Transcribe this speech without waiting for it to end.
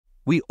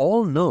We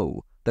all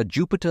know that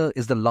Jupiter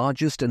is the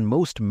largest and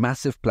most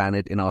massive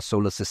planet in our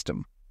solar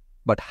system.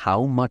 But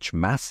how much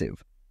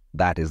massive?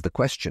 That is the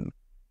question.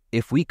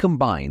 If we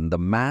combine the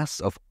mass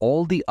of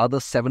all the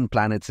other 7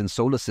 planets in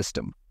solar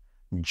system,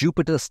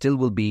 Jupiter still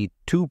will be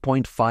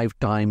 2.5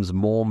 times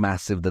more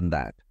massive than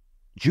that.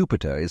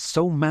 Jupiter is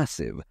so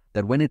massive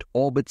that when it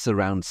orbits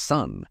around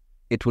Sun,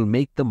 it will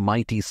make the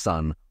mighty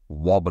Sun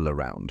wobble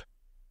around.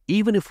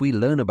 Even if we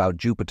learn about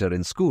Jupiter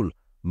in school,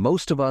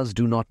 most of us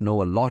do not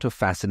know a lot of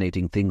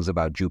fascinating things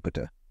about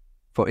Jupiter.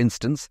 For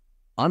instance,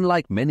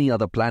 unlike many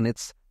other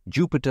planets,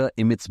 Jupiter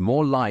emits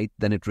more light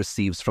than it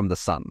receives from the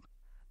Sun.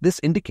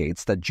 This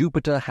indicates that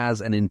Jupiter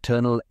has an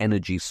internal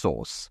energy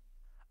source.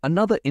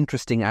 Another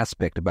interesting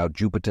aspect about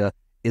Jupiter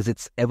is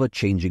its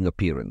ever-changing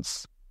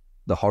appearance.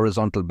 The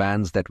horizontal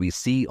bands that we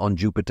see on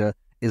Jupiter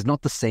is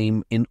not the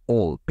same in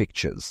all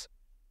pictures,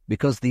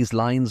 because these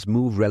lines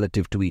move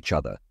relative to each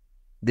other.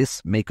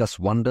 This makes us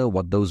wonder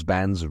what those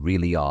bands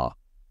really are.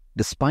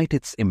 Despite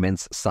its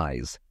immense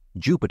size,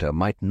 Jupiter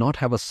might not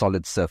have a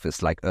solid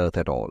surface like Earth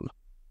at all.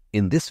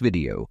 In this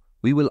video,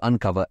 we will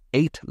uncover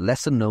 8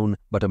 lesser-known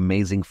but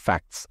amazing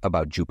facts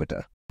about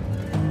Jupiter.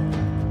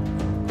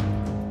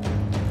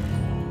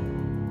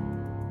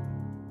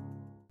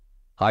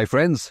 Hi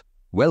friends,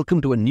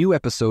 welcome to a new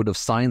episode of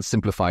Science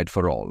Simplified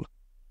for All.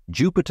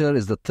 Jupiter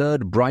is the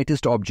 3rd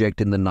brightest object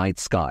in the night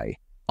sky,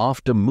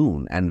 after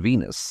Moon and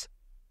Venus.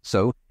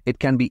 So, it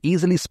can be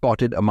easily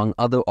spotted among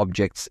other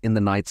objects in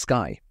the night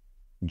sky.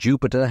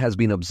 Jupiter has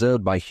been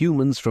observed by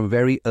humans from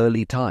very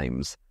early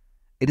times.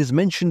 It is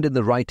mentioned in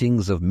the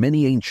writings of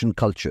many ancient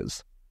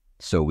cultures,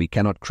 so we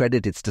cannot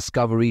credit its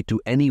discovery to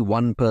any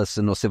one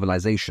person or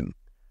civilization.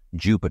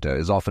 Jupiter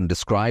is often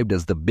described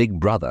as the big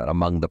brother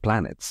among the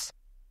planets.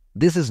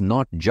 This is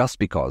not just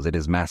because it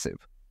is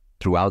massive.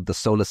 Throughout the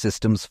solar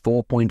system's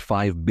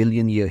 4.5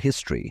 billion-year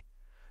history,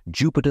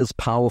 Jupiter's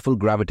powerful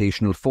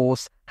gravitational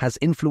force has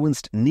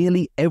influenced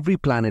nearly every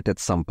planet at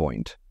some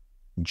point.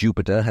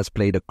 Jupiter has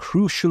played a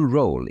crucial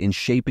role in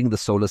shaping the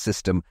solar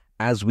system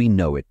as we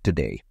know it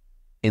today.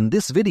 In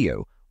this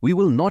video, we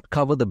will not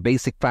cover the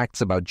basic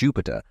facts about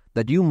Jupiter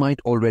that you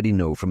might already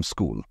know from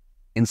school.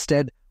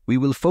 Instead, we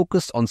will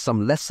focus on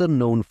some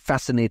lesser-known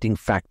fascinating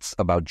facts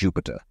about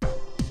Jupiter.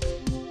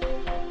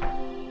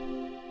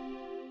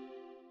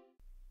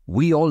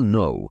 We all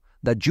know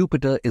that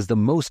Jupiter is the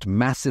most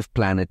massive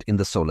planet in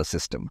the solar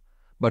system,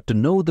 but to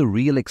know the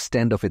real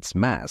extent of its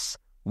mass,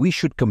 we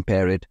should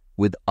compare it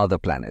with other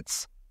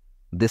planets.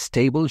 This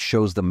table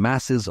shows the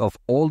masses of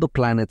all the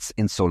planets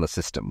in solar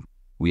system.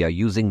 We are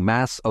using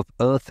mass of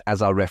Earth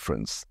as our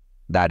reference.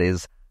 That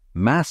is,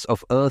 mass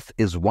of Earth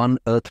is 1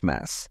 Earth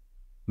mass.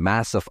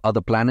 Mass of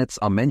other planets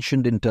are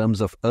mentioned in terms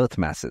of Earth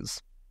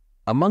masses.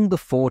 Among the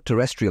 4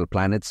 terrestrial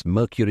planets,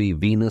 Mercury,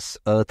 Venus,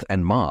 Earth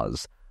and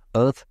Mars,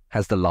 Earth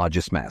has the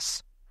largest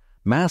mass.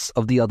 Mass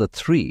of the other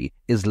 3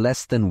 is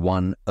less than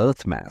 1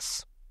 Earth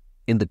mass.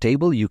 In the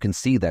table, you can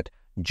see that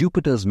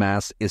Jupiter's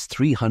mass is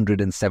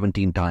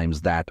 317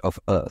 times that of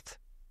Earth.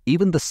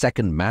 Even the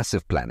second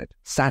massive planet,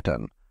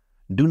 Saturn,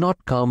 do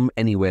not come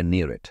anywhere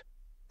near it.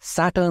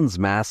 Saturn's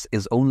mass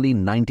is only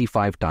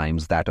 95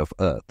 times that of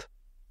Earth.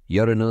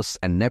 Uranus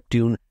and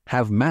Neptune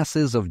have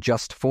masses of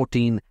just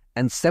 14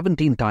 and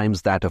 17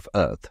 times that of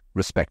Earth,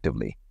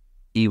 respectively.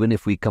 Even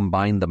if we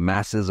combine the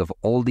masses of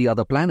all the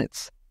other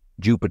planets,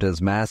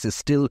 Jupiter's mass is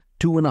still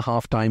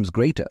 2.5 times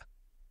greater.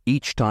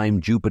 Each time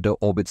Jupiter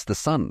orbits the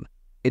Sun,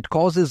 it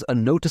causes a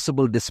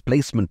noticeable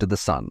displacement to the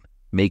Sun,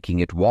 making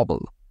it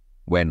wobble.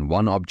 When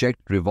one object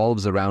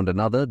revolves around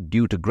another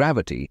due to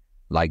gravity,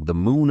 like the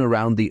Moon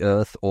around the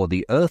Earth or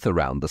the Earth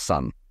around the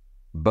Sun,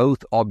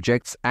 both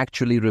objects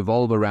actually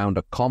revolve around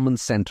a common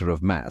center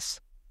of mass,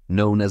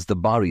 known as the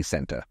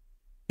barycenter.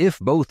 If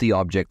both the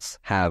objects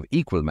have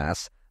equal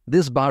mass,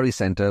 this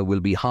barycenter will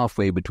be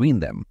halfway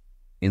between them.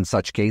 In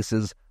such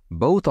cases,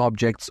 both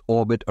objects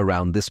orbit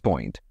around this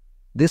point.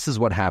 This is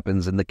what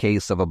happens in the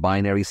case of a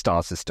binary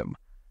star system.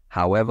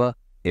 However,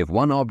 if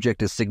one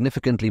object is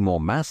significantly more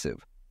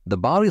massive, the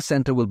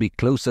barycenter will be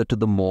closer to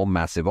the more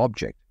massive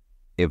object.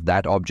 If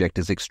that object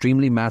is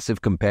extremely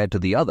massive compared to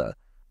the other,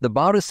 the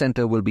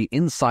barycenter will be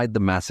inside the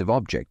massive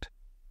object.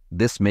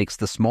 This makes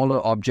the smaller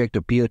object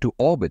appear to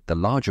orbit the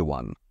larger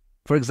one.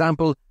 For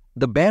example,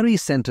 the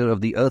barycenter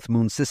of the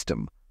Earth-Moon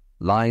system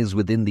lies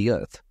within the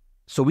Earth.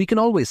 So we can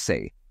always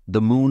say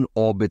the Moon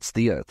orbits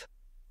the Earth.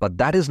 But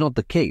that is not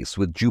the case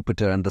with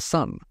Jupiter and the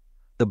Sun.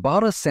 The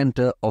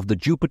barycenter of the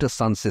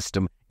Jupiter-Sun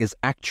system is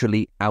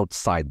actually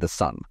outside the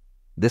Sun.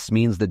 This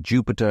means that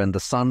Jupiter and the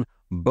Sun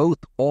both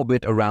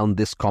orbit around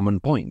this common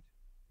point.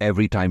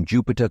 Every time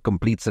Jupiter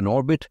completes an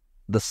orbit,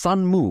 the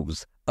Sun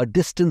moves a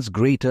distance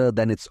greater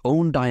than its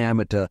own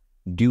diameter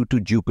due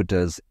to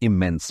Jupiter's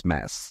immense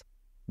mass.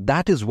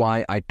 That is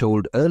why I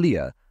told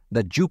earlier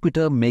that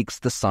Jupiter makes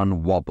the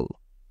Sun wobble.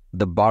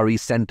 The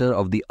barycenter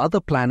of the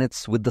other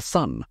planets with the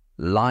Sun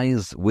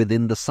lies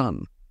within the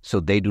Sun, so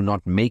they do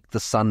not make the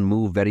Sun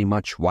move very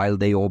much while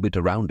they orbit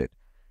around it.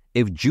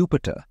 If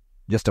Jupiter,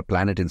 just a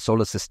planet in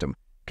solar system,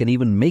 can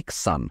even make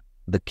Sun,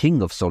 the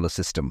king of solar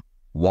system,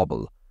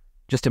 wobble,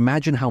 Just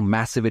imagine how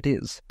massive it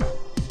is.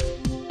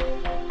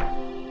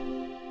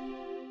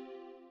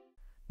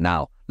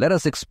 Now, let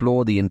us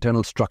explore the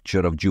internal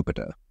structure of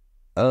Jupiter.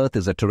 Earth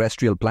is a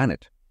terrestrial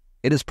planet.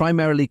 It is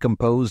primarily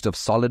composed of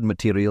solid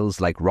materials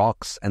like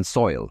rocks and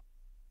soil.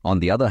 On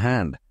the other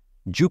hand,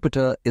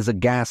 Jupiter is a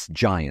gas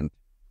giant.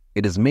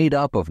 It is made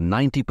up of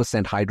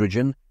 90%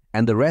 hydrogen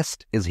and the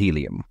rest is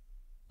helium.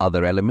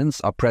 Other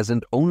elements are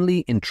present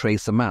only in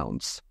trace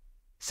amounts.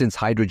 Since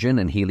hydrogen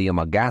and helium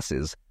are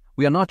gases,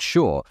 we are not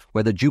sure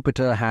whether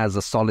Jupiter has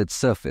a solid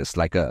surface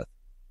like Earth.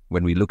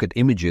 When we look at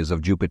images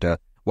of Jupiter,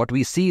 what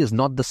we see is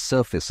not the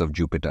surface of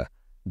Jupiter.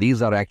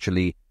 These are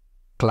actually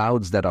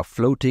clouds that are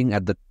floating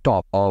at the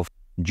top of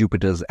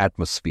Jupiter's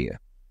atmosphere.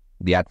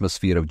 The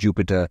atmosphere of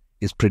Jupiter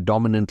is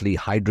predominantly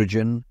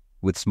hydrogen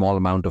with small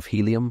amount of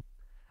helium.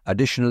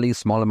 Additionally,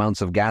 small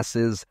amounts of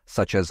gases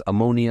such as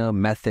ammonia,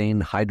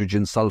 methane,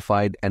 hydrogen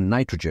sulfide, and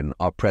nitrogen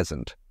are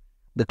present.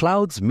 The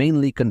clouds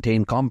mainly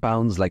contain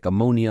compounds like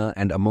ammonia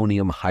and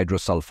ammonium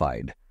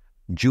hydrosulfide.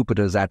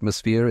 Jupiter's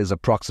atmosphere is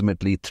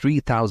approximately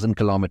 3,000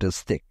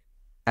 kilometers thick.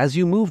 As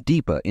you move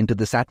deeper into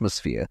this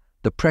atmosphere,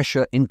 the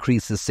pressure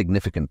increases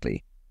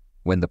significantly.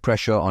 When the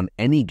pressure on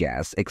any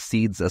gas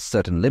exceeds a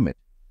certain limit,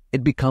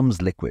 it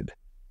becomes liquid.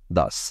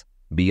 Thus,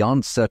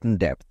 beyond certain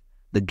depth,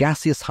 the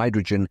gaseous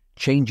hydrogen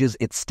changes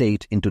its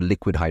state into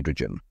liquid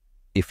hydrogen.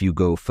 If you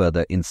go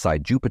further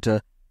inside Jupiter,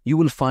 you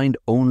will find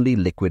only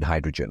liquid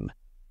hydrogen.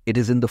 It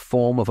is in the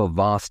form of a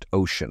vast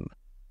ocean.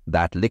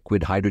 That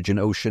liquid hydrogen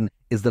ocean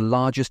is the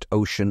largest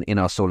ocean in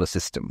our solar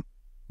system.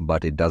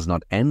 But it does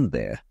not end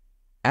there.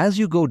 As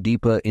you go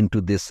deeper into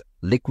this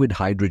liquid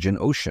hydrogen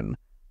ocean,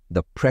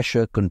 the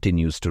pressure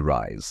continues to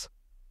rise.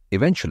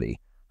 Eventually,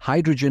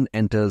 hydrogen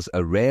enters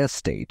a rare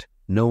state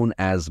known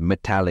as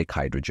metallic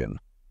hydrogen.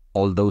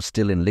 Although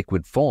still in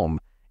liquid form,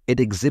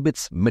 it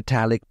exhibits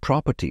metallic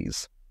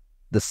properties.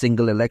 The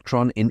single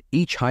electron in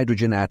each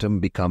hydrogen atom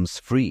becomes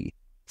free,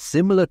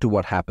 similar to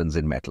what happens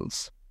in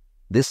metals.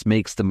 This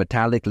makes the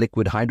metallic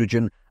liquid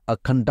hydrogen a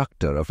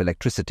conductor of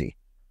electricity.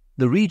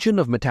 The region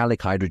of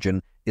metallic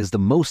hydrogen is the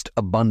most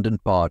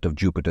abundant part of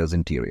Jupiter's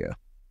interior.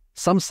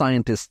 Some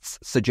scientists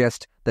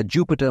suggest that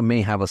Jupiter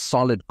may have a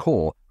solid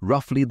core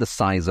roughly the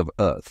size of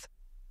Earth.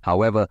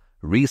 However,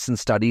 recent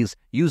studies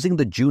using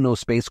the Juno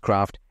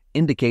spacecraft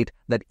indicate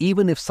that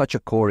even if such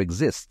a core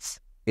exists,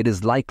 it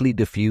is likely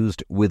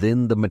diffused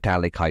within the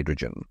metallic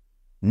hydrogen.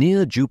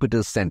 Near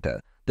Jupiter's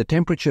center, the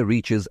temperature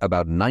reaches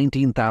about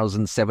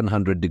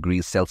 19,700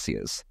 degrees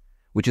Celsius,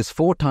 which is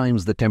 4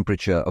 times the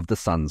temperature of the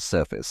Sun's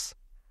surface.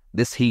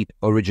 This heat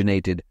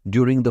originated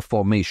during the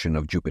formation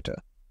of Jupiter.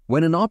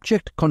 When an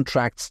object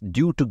contracts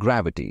due to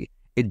gravity,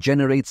 it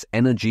generates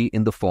energy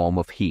in the form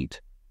of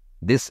heat.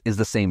 This is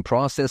the same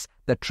process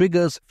that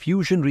triggers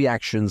fusion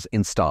reactions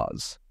in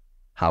stars.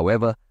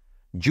 However,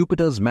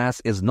 Jupiter's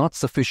mass is not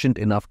sufficient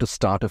enough to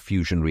start a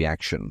fusion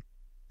reaction.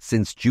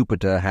 Since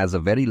Jupiter has a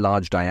very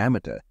large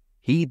diameter,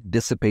 heat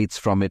dissipates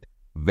from it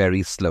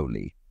very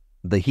slowly.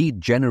 The heat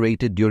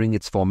generated during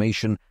its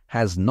formation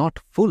has not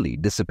fully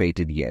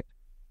dissipated yet.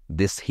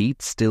 This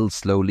heat still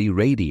slowly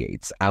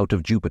radiates out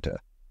of Jupiter.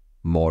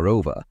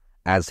 Moreover,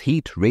 as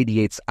heat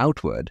radiates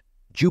outward,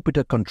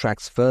 Jupiter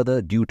contracts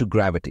further due to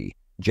gravity,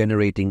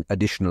 generating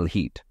additional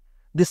heat.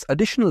 This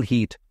additional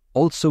heat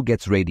also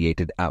gets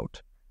radiated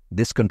out.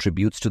 This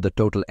contributes to the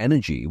total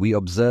energy we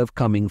observe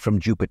coming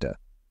from Jupiter.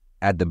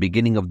 At the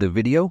beginning of the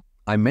video,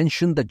 I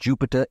mentioned that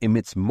Jupiter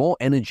emits more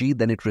energy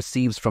than it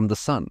receives from the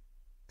Sun.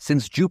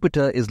 Since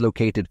Jupiter is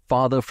located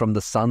farther from the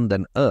Sun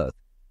than Earth,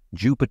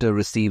 Jupiter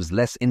receives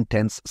less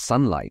intense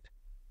sunlight.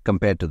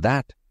 Compared to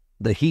that,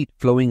 the heat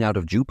flowing out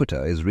of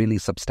Jupiter is really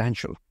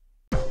substantial.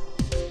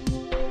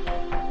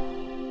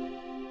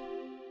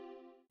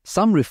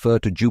 Some refer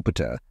to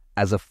Jupiter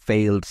as a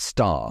failed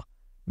star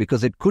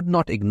because it could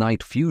not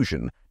ignite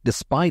fusion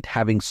despite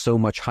having so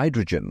much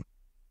hydrogen.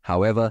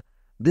 However,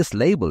 this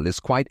label is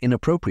quite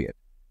inappropriate.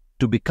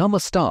 To become a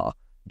star,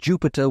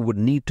 Jupiter would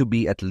need to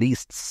be at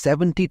least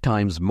 70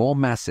 times more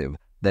massive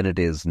than it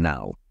is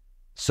now.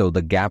 So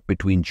the gap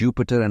between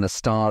Jupiter and a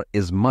star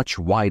is much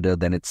wider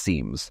than it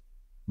seems.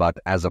 But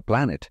as a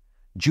planet,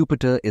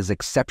 Jupiter is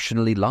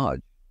exceptionally large.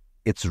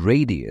 Its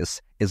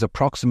radius is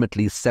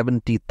approximately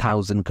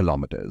 70,000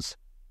 kilometers.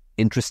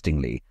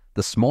 Interestingly,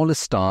 the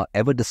smallest star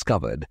ever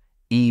discovered,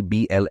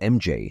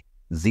 EBLMJ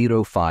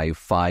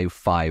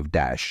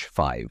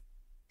 0555-5,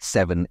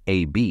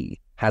 7AB,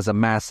 has a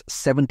mass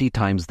 70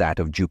 times that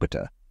of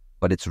Jupiter,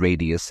 but its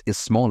radius is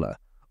smaller,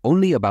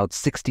 only about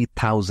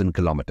 60,000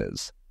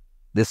 kilometers.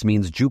 This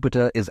means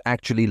Jupiter is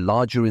actually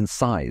larger in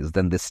size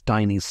than this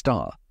tiny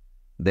star.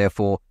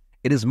 Therefore,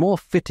 it is more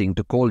fitting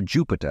to call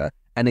Jupiter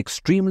an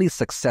extremely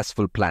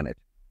successful planet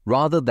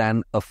rather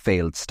than a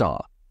failed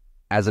star.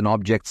 As an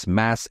object's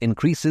mass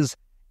increases,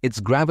 its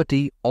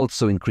gravity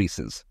also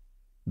increases.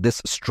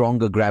 This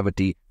stronger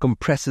gravity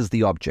compresses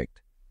the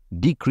object,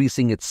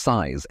 decreasing its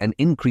size and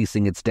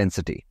increasing its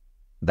density.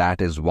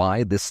 That is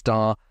why this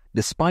star,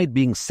 despite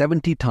being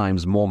 70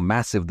 times more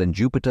massive than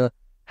Jupiter,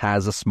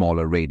 has a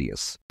smaller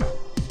radius.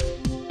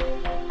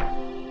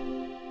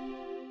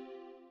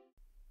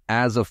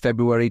 As of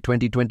February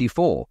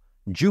 2024,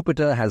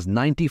 Jupiter has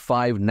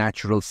 95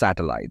 natural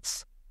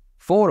satellites.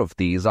 4 of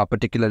these are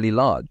particularly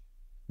large: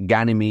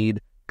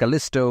 Ganymede,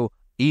 Callisto,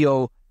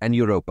 Io, and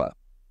Europa.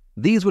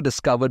 These were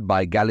discovered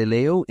by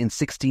Galileo in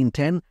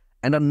 1610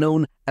 and are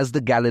known as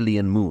the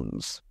Galilean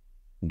moons.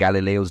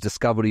 Galileo's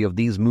discovery of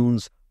these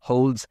moons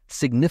holds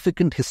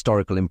significant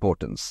historical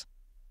importance.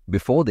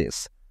 Before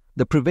this,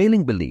 the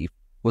prevailing belief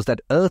was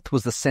that Earth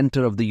was the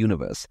center of the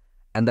universe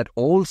and that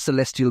all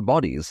celestial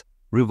bodies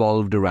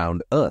revolved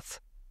around Earth.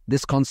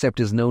 This concept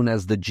is known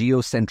as the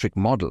geocentric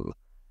model.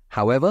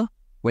 However,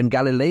 when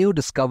Galileo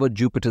discovered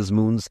Jupiter's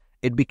moons,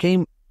 it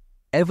became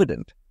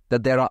evident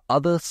that there are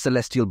other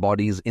celestial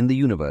bodies in the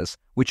universe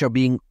which are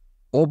being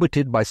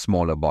orbited by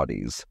smaller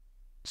bodies.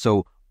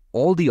 So,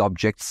 all the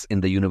objects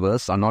in the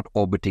universe are not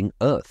orbiting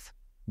Earth.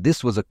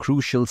 This was a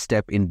crucial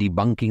step in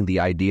debunking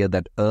the idea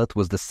that Earth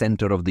was the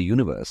center of the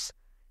universe.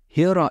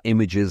 Here are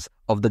images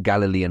of the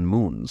Galilean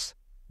moons.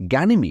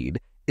 Ganymede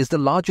is the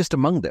largest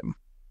among them.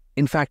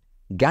 In fact,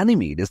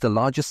 Ganymede is the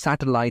largest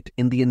satellite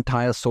in the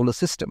entire solar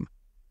system.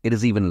 It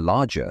is even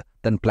larger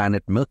than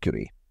planet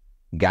Mercury.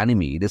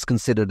 Ganymede is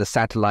considered a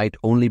satellite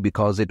only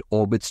because it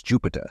orbits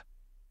Jupiter.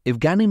 If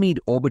Ganymede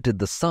orbited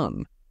the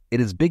Sun,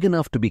 it is big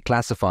enough to be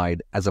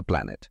classified as a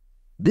planet.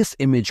 This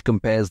image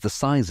compares the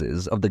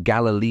sizes of the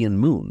Galilean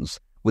moons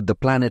with the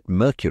planet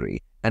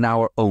Mercury and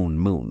our own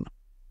moon.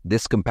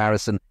 This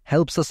comparison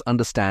helps us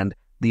understand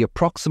the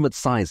approximate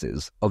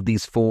sizes of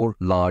these 4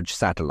 large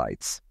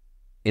satellites.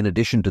 In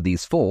addition to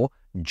these 4,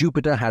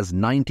 Jupiter has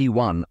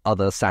 91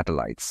 other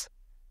satellites.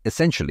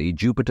 Essentially,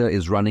 Jupiter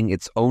is running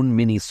its own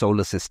mini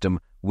solar system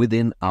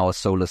within our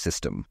solar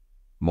system.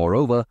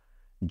 Moreover,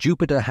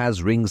 Jupiter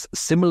has rings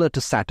similar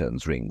to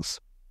Saturn's rings,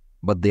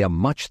 but they are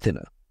much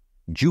thinner.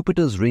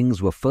 Jupiter's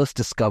rings were first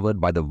discovered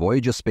by the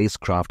Voyager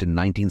spacecraft in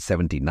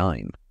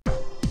 1979.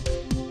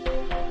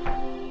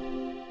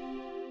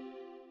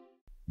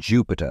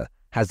 Jupiter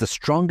has the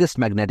strongest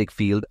magnetic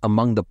field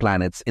among the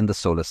planets in the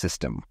solar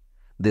system.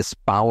 This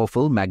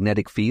powerful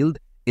magnetic field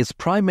is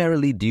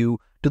primarily due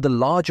to the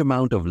large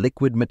amount of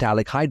liquid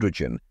metallic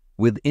hydrogen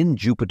within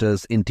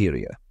Jupiter's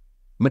interior.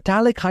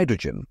 Metallic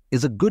hydrogen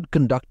is a good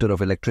conductor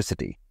of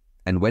electricity,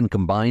 and when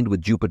combined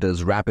with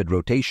Jupiter's rapid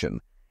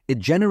rotation, it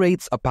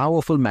generates a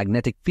powerful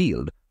magnetic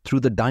field through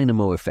the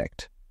dynamo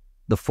effect.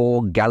 The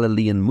 4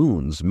 Galilean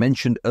moons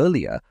mentioned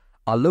earlier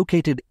are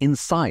located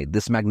inside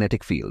this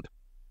magnetic field.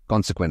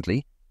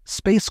 Consequently,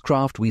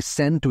 spacecraft we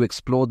send to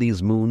explore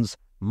these moons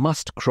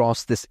must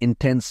cross this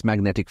intense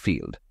magnetic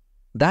field.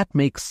 That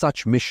makes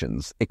such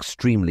missions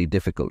extremely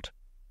difficult.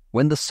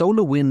 When the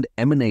solar wind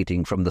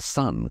emanating from the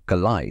Sun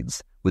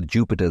collides with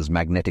Jupiter's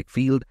magnetic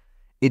field,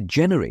 it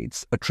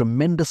generates a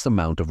tremendous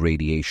amount of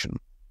radiation.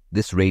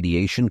 This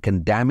radiation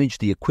can damage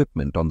the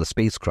equipment on the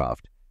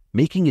spacecraft,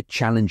 making it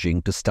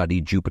challenging to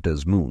study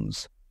Jupiter's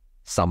moons.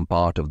 Some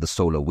part of the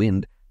solar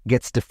wind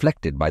gets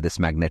deflected by this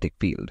magnetic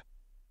field,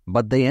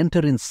 but they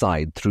enter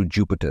inside through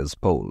Jupiter's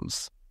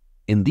poles.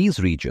 In these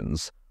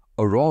regions,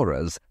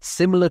 auroras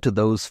similar to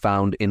those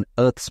found in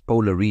Earth's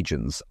polar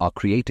regions are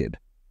created.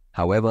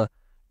 However,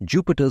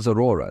 Jupiter's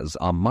auroras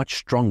are much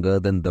stronger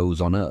than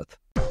those on Earth.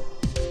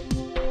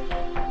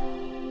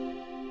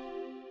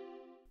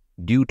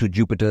 Due to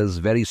Jupiter's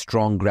very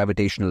strong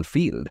gravitational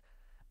field,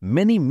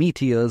 many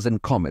meteors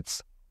and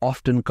comets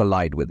often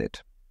collide with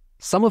it.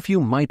 Some of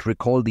you might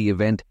recall the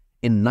event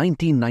in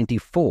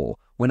 1994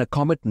 when a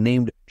comet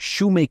named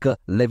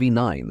Shoemaker-Levy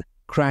 9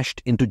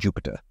 crashed into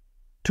Jupiter.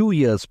 2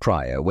 years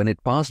prior, when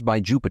it passed by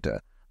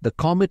Jupiter, the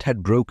comet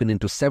had broken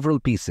into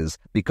several pieces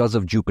because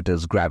of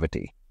Jupiter's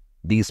gravity.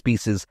 These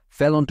pieces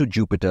fell onto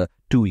Jupiter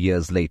 2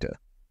 years later.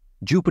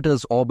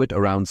 Jupiter's orbit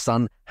around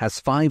Sun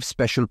has 5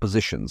 special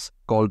positions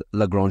called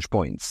Lagrange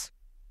points.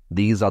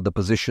 These are the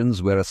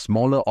positions where a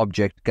smaller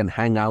object can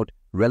hang out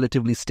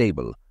relatively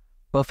stable,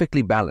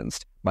 perfectly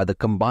balanced by the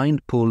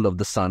combined pull of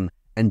the Sun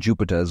and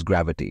Jupiter's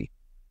gravity.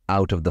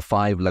 Out of the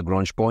 5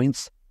 Lagrange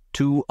points,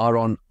 2 are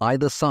on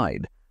either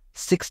side,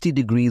 60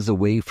 degrees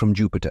away from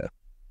Jupiter.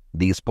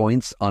 These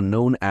points are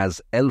known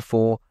as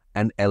L4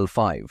 and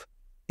L5.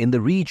 In the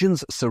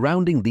regions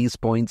surrounding these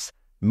points,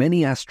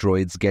 many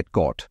asteroids get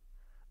caught.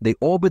 They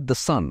orbit the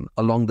Sun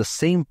along the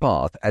same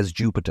path as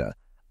Jupiter,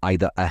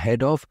 either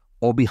ahead of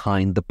or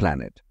behind the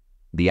planet.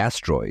 The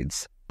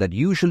asteroids that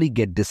usually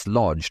get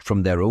dislodged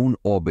from their own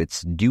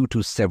orbits due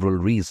to several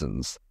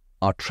reasons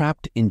are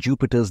trapped in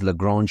Jupiter's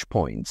Lagrange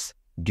points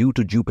due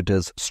to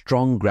Jupiter's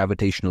strong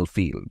gravitational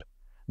field.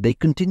 They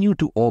continue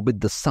to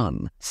orbit the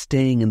Sun,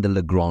 staying in the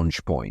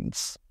Lagrange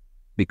points.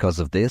 Because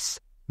of this,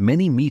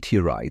 many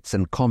meteorites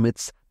and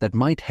comets that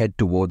might head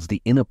towards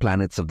the inner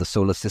planets of the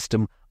solar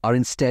system are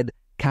instead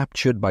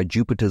captured by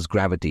Jupiter's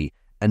gravity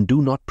and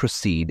do not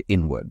proceed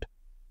inward.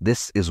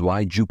 This is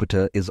why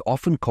Jupiter is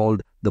often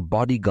called the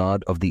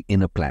bodyguard of the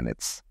inner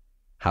planets.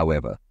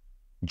 However,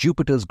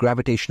 Jupiter's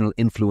gravitational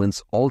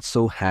influence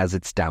also has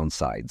its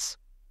downsides.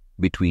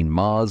 Between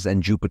Mars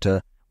and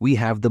Jupiter, we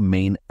have the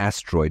main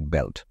asteroid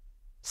belt.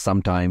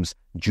 Sometimes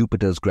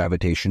Jupiter's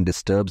gravitation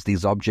disturbs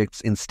these objects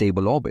in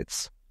stable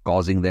orbits.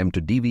 causing them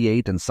to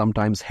deviate and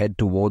sometimes head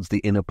towards the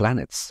inner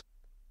planets.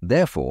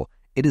 Therefore,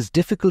 it is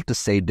difficult to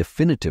say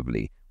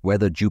definitively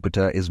whether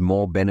Jupiter is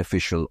more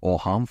beneficial or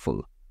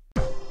harmful.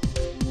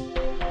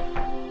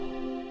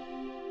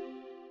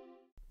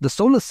 The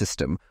solar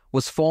system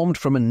was formed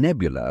from a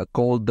nebula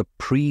called the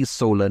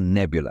pre-solar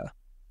nebula.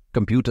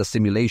 Computer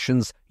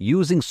simulations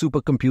using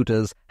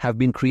supercomputers have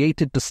been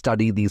created to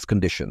study these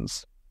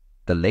conditions.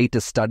 The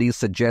latest studies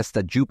suggest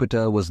that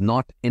Jupiter was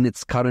not in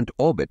its current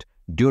orbit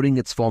during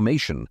its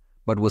formation,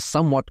 but was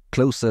somewhat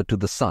closer to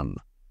the Sun.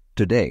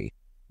 Today,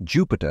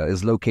 Jupiter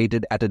is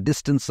located at a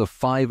distance of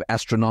 5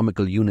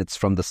 astronomical units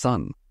from the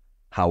Sun.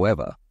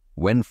 However,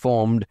 when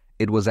formed,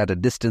 it was at a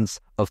distance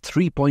of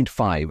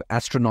 3.5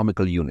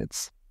 astronomical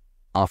units.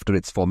 After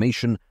its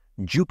formation,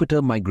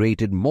 Jupiter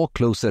migrated more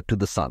closer to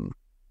the Sun.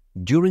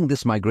 During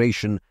this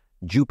migration,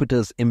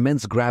 Jupiter's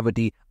immense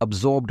gravity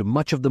absorbed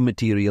much of the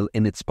material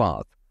in its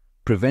path,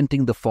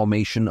 preventing the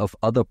formation of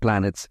other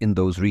planets in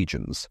those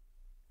regions.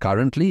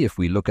 Currently, if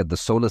we look at the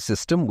solar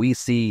system, we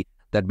see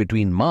that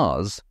between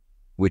Mars,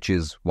 which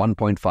is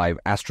 1.5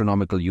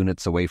 astronomical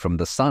units away from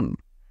the Sun,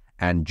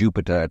 and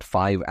Jupiter at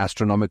 5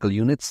 astronomical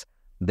units,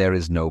 there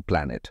is no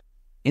planet.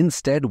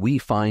 Instead, we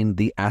find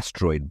the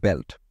asteroid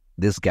belt.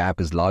 This gap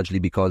is largely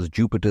because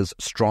Jupiter's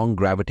strong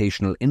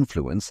gravitational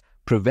influence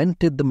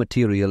prevented the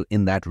material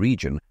in that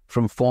region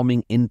from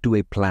forming into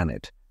a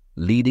planet,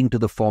 leading to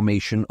the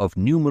formation of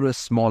numerous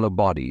smaller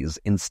bodies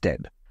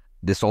instead.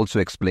 This also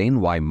explains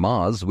why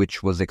Mars,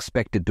 which was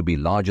expected to be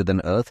larger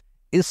than Earth,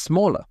 is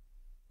smaller.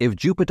 If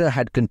Jupiter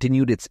had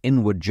continued its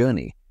inward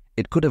journey,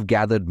 it could have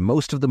gathered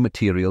most of the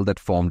material that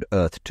formed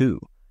Earth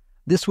too.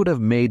 This would have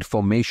made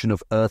formation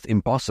of Earth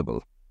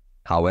impossible.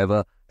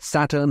 However,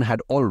 Saturn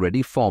had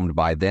already formed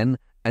by then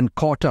and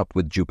caught up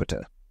with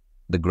Jupiter.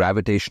 The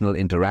gravitational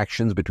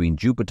interactions between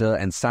Jupiter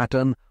and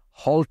Saturn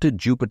halted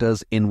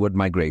Jupiter's inward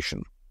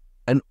migration.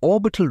 An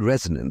orbital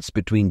resonance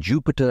between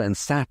Jupiter and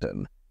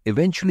Saturn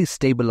eventually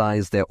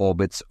stabilized their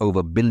orbits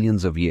over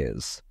billions of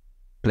years,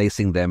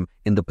 placing them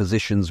in the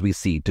positions we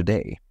see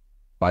today.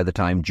 By the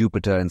time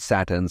Jupiter and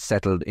Saturn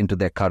settled into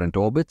their current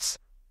orbits,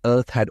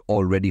 Earth had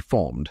already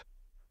formed.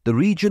 The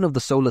region of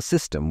the solar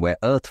system where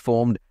Earth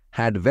formed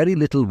had very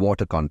little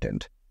water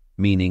content,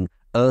 meaning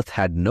Earth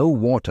had no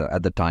water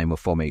at the time of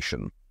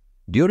formation.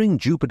 During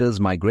Jupiter's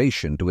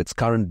migration to its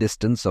current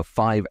distance of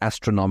 5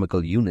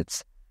 astronomical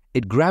units,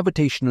 it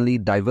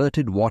gravitationally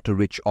diverted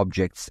water-rich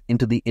objects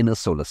into the inner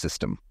solar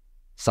system.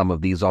 Some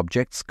of these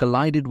objects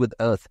collided with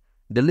Earth,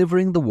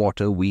 delivering the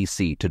water we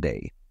see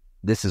today.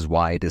 This is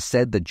why it is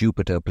said that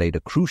Jupiter played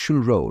a crucial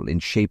role in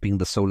shaping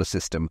the solar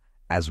system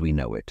as we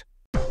know it.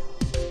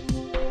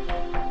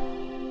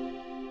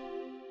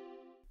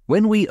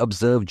 When we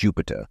observe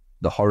Jupiter,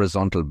 the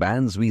horizontal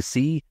bands we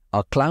see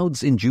are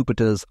clouds in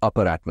Jupiter's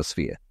upper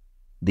atmosphere.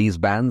 These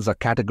bands are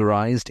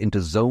categorized into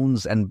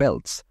zones and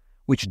belts,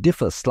 which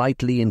differ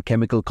slightly in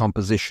chemical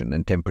composition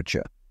and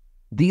temperature.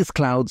 These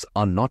clouds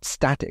are not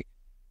static.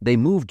 They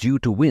move due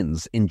to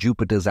winds in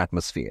Jupiter's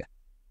atmosphere.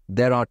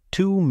 There are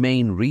 2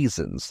 main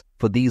reasons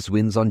for these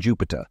winds on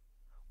Jupiter.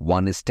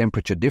 One is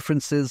temperature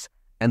differences,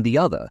 and the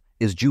other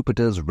is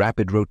Jupiter's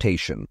rapid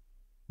rotation.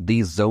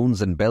 These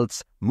zones and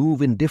belts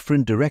move in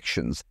different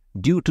directions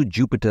due to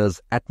Jupiter's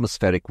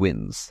atmospheric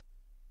winds.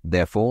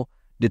 Therefore,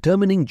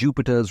 determining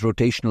Jupiter's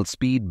rotational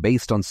speed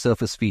based on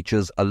surface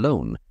features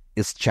alone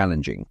is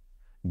challenging.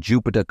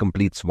 Jupiter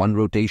completes one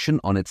rotation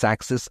on its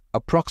axis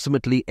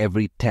approximately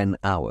every 10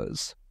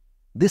 hours.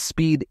 This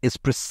speed is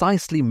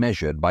precisely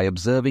measured by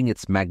observing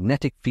its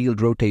magnetic field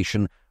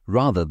rotation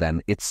rather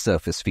than its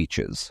surface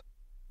features.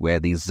 Where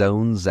these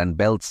zones and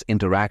belts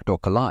interact or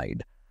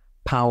collide,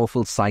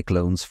 powerful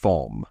cyclones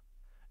form.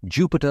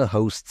 Jupiter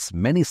hosts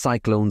many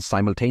cyclones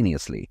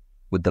simultaneously,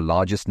 with the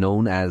largest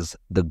known as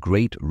the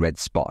Great Red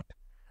Spot.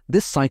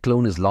 This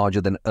cyclone is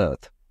larger than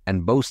Earth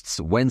and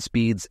boasts wind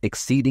speeds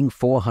exceeding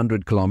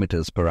 400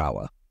 kilometers per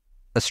hour.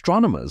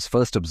 Astronomers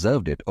first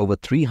observed it over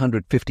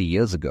 350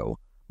 years ago,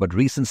 but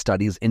recent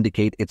studies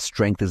indicate its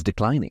strength is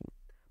declining,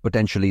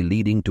 potentially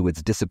leading to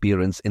its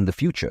disappearance in the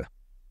future.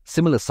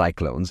 Similar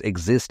cyclones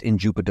exist in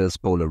Jupiter's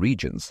polar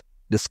regions,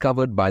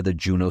 discovered by the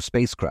Juno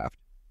spacecraft.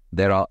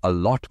 There are a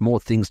lot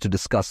more things to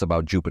discuss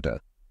about Jupiter,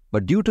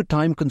 but due to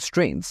time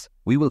constraints,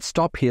 we will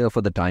stop here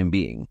for the time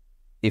being.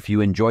 If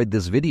you enjoyed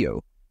this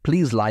video,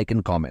 please like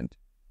and comment.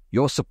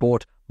 Your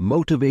support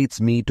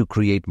motivates me to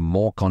create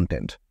more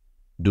content.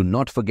 Do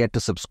not forget to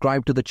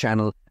subscribe to the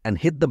channel and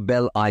hit the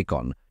bell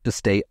icon to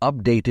stay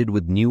updated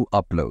with new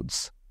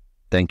uploads.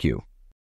 Thank you.